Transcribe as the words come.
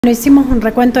Hicimos un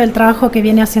recuento del trabajo que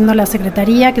viene haciendo la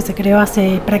Secretaría, que se creó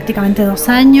hace prácticamente 2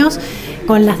 años,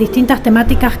 con las distintas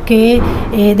temáticas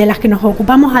de las que nos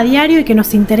ocupamos a diario y que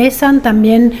nos interesan.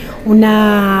 También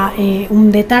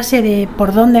un detalle de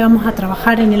por dónde vamos a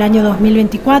trabajar en el año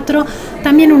 2024.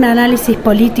 También un análisis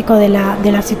político de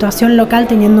la situación local,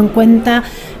 teniendo en cuenta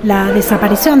la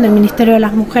desaparición del Ministerio de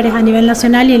las Mujeres a nivel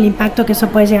nacional y el impacto que eso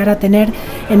puede llegar a tener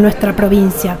en nuestra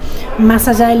provincia. Más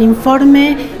allá del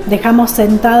informe, dejamos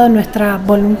sentado nuestra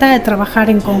voluntad de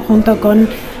trabajar en conjunto con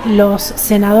los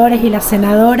senadores y las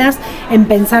senadoras en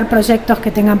pensar proyectos que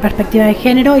tengan perspectiva de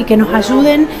género y que nos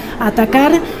ayuden a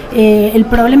atacar el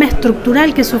problema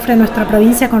estructural que sufre nuestra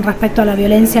provincia con respecto a la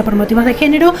violencia por motivos de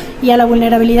género y a la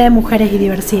vulnerabilidad de mujeres y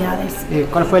diversidades.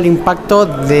 ¿Cuál fue el impacto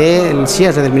del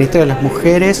cierre del Ministerio de las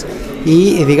Mujeres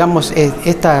y, digamos,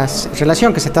 esta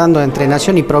relación que se está dando entre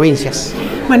nación y provincias?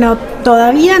 Bueno,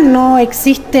 todavía no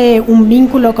existe un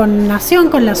vínculo con Nación,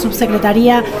 con la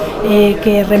subsecretaría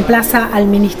que reemplaza al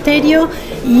Ministerio,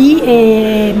 y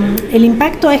el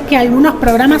impacto es que algunos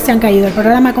programas se han caído. El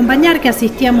programa Acompañar, que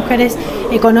asistía a mujeres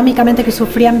económicamente que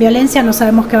sufrían violencia, no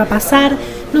sabemos qué va a pasar.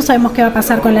 No sabemos qué va a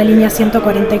pasar con la línea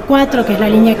 144, que es la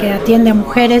línea que atiende a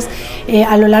mujeres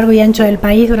a lo largo y ancho del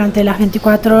país durante las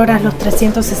 24 horas, los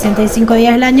 365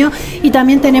 días del año. Y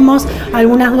también tenemos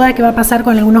algunas dudas de qué va a pasar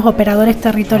con algunos operadores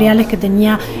territoriales que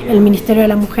tenía el Ministerio de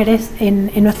las Mujeres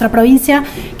en nuestra provincia,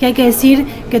 que hay que decir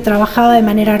que trabajaba de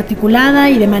manera articulada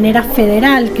y de manera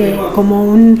federal, que como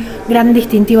un gran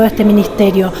distintivo de este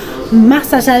ministerio.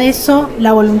 Más allá de eso,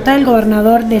 la voluntad del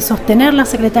gobernador de sostener la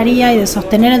Secretaría y de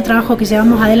sostener el trabajo que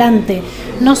llevamos adelante,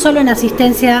 no solo en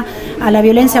asistencia a la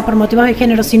violencia por motivos de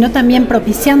género, sino también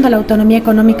propiciando la autonomía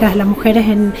económica de las mujeres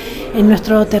en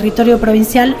nuestro territorio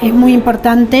provincial, es muy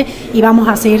importante y vamos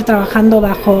a seguir trabajando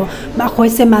bajo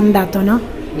ese mandato, ¿no?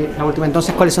 La última,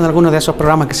 entonces, ¿cuáles son algunos de esos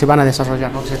programas que se van a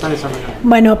desarrollar, o que se están desarrollando?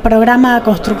 Bueno, programa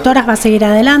Constructoras va a seguir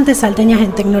adelante, Salteñas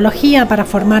en Tecnología, para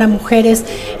formar a mujeres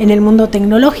en el mundo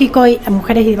tecnológico, y a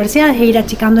mujeres y diversidades, e ir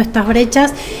achicando estas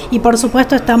brechas. Y por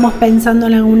supuesto estamos pensando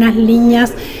en algunas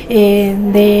líneas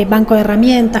de banco de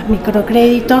herramientas,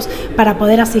 microcréditos, para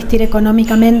poder asistir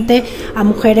económicamente a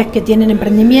mujeres que tienen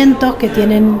emprendimientos, que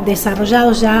tienen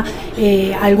desarrollados ya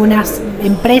algunas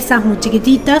empresas muy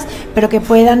chiquititas, pero que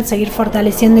puedan seguir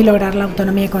fortaleciendo y lograr la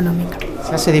autonomía económica.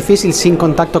 ¿Se hace difícil sin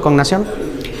contacto con Nación?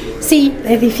 Sí,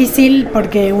 es difícil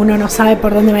porque uno no sabe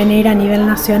por dónde van a ir a nivel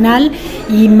nacional,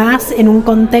 y más en un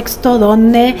contexto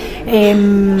donde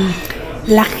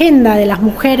la agenda de las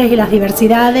mujeres y las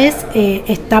diversidades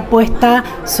está puesta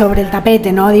sobre el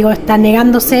tapete, ¿no? Digo, está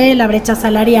negándose la brecha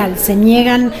salarial, se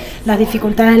niegan las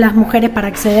dificultades de las mujeres para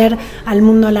acceder al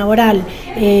mundo laboral,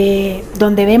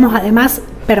 donde vemos además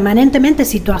permanentemente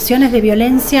situaciones de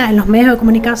violencia en los medios de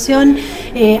comunicación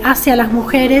hacia las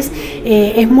mujeres.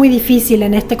 Es muy difícil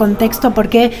en este contexto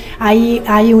porque hay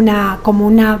como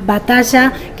una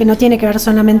batalla que no tiene que ver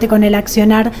solamente con el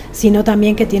accionar, sino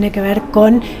también que tiene que ver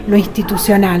con lo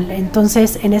institucional.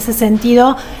 Entonces, en ese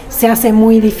sentido, se hace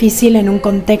muy difícil en un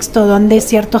contexto donde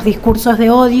ciertos discursos de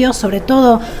odio, sobre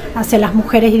todo hacia las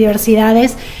mujeres y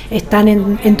diversidades, están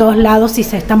en todos lados y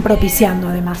se están propiciando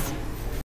además.